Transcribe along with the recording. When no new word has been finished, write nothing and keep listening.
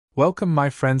Welcome my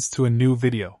friends to a new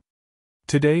video.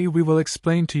 Today we will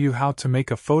explain to you how to make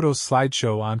a photo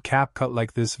slideshow on Capcut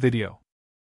like this video.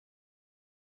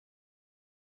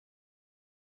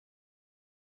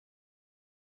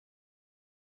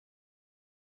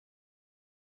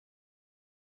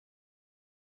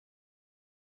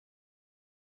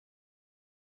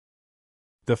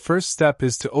 The first step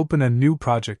is to open a new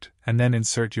project and then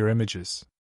insert your images.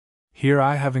 Here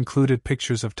I have included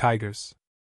pictures of tigers.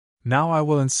 Now I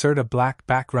will insert a black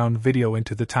background video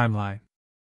into the timeline.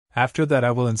 After that I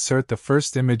will insert the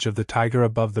first image of the tiger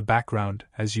above the background,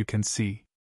 as you can see.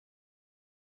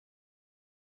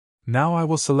 Now I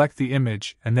will select the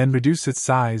image and then reduce its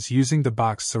size using the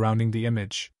box surrounding the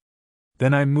image.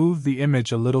 Then I move the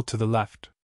image a little to the left.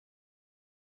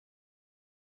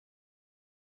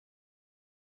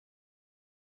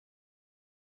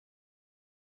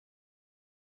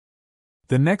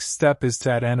 The next step is to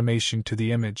add animation to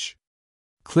the image.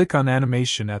 Click on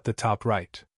Animation at the top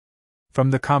right.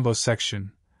 From the Combo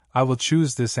section, I will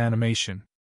choose this animation.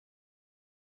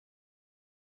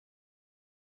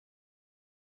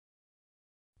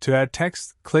 To add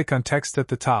text, click on Text at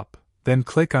the top, then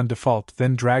click on Default,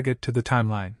 then drag it to the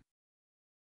timeline.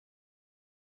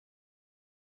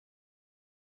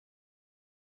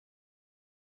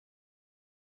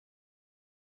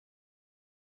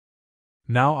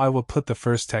 Now I will put the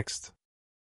first text.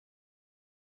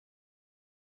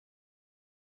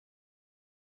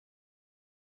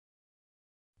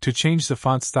 To change the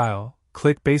font style,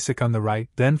 click Basic on the right,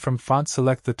 then from Font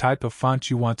select the type of font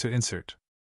you want to insert.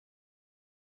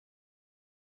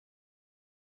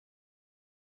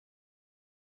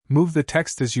 Move the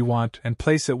text as you want and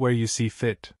place it where you see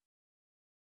fit.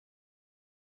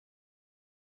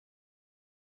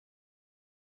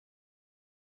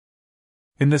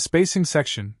 In the spacing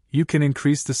section, you can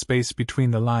increase the space between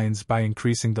the lines by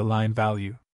increasing the line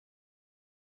value.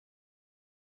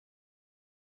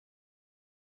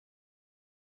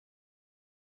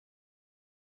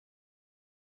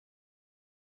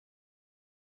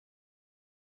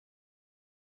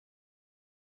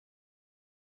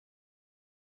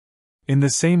 In the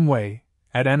same way,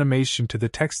 add animation to the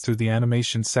text through the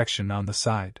animation section on the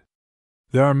side.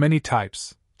 There are many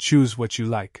types, choose what you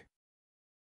like.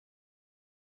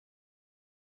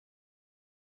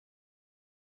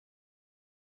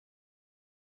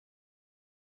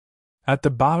 At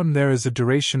the bottom there is a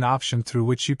duration option through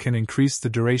which you can increase the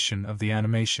duration of the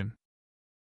animation.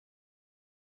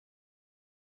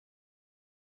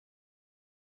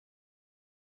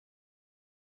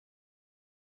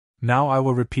 Now I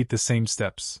will repeat the same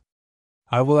steps.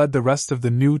 I will add the rest of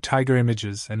the new tiger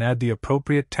images and add the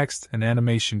appropriate text and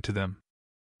animation to them.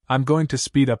 I'm going to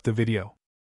speed up the video.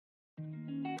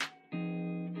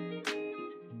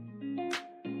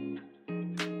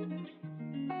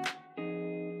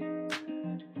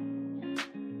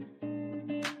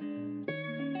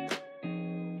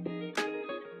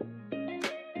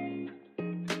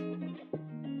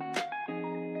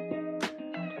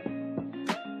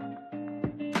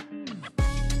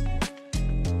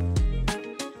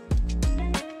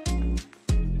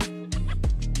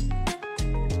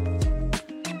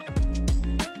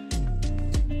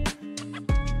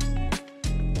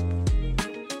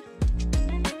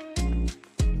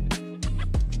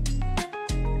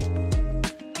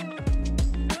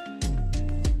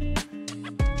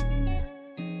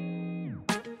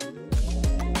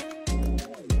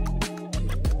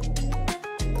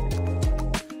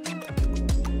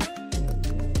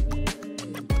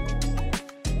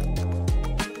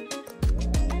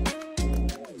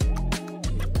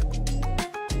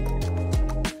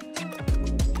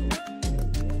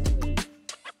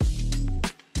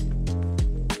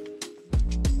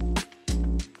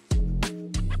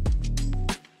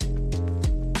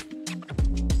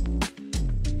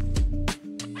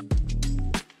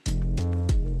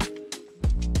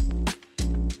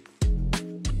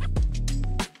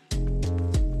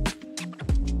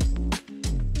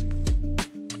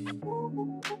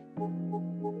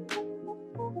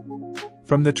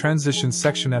 From the transition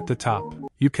section at the top,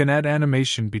 you can add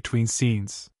animation between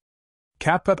scenes.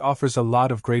 Capcut offers a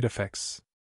lot of great effects.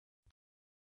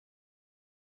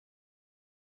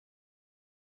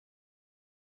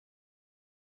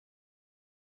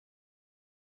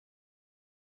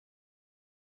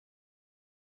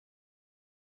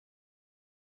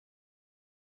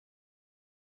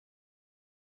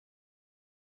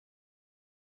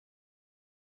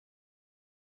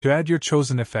 To add your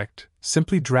chosen effect,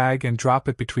 simply drag and drop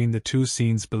it between the two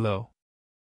scenes below.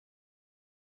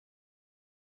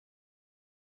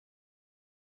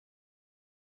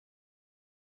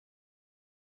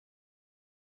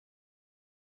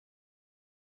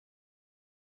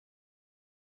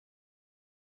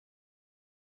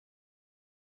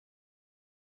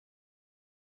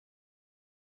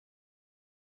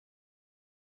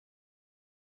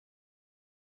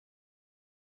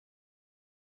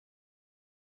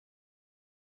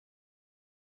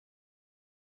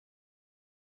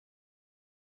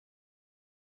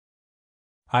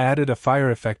 I added a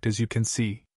fire effect as you can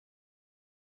see.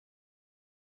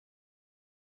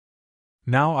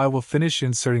 Now I will finish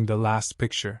inserting the last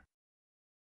picture.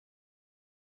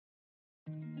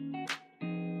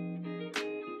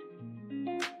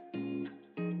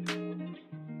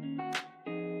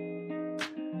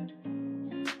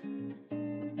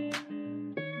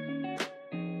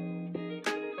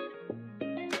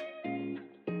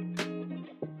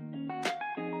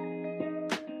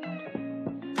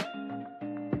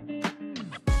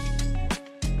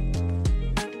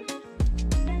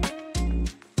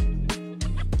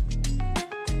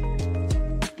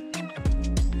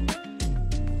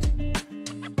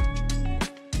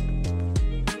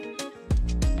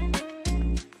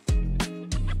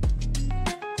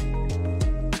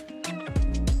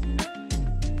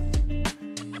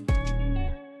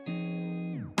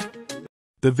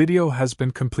 The video has been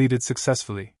completed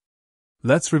successfully.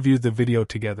 Let's review the video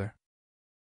together.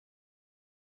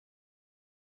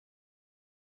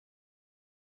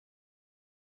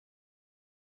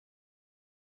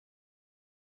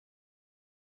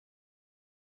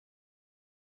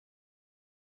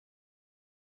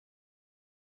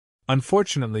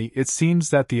 Unfortunately, it seems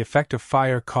that the effect of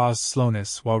fire caused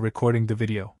slowness while recording the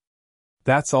video.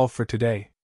 That's all for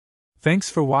today.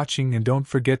 Thanks for watching and don't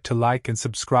forget to like and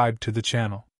subscribe to the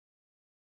channel.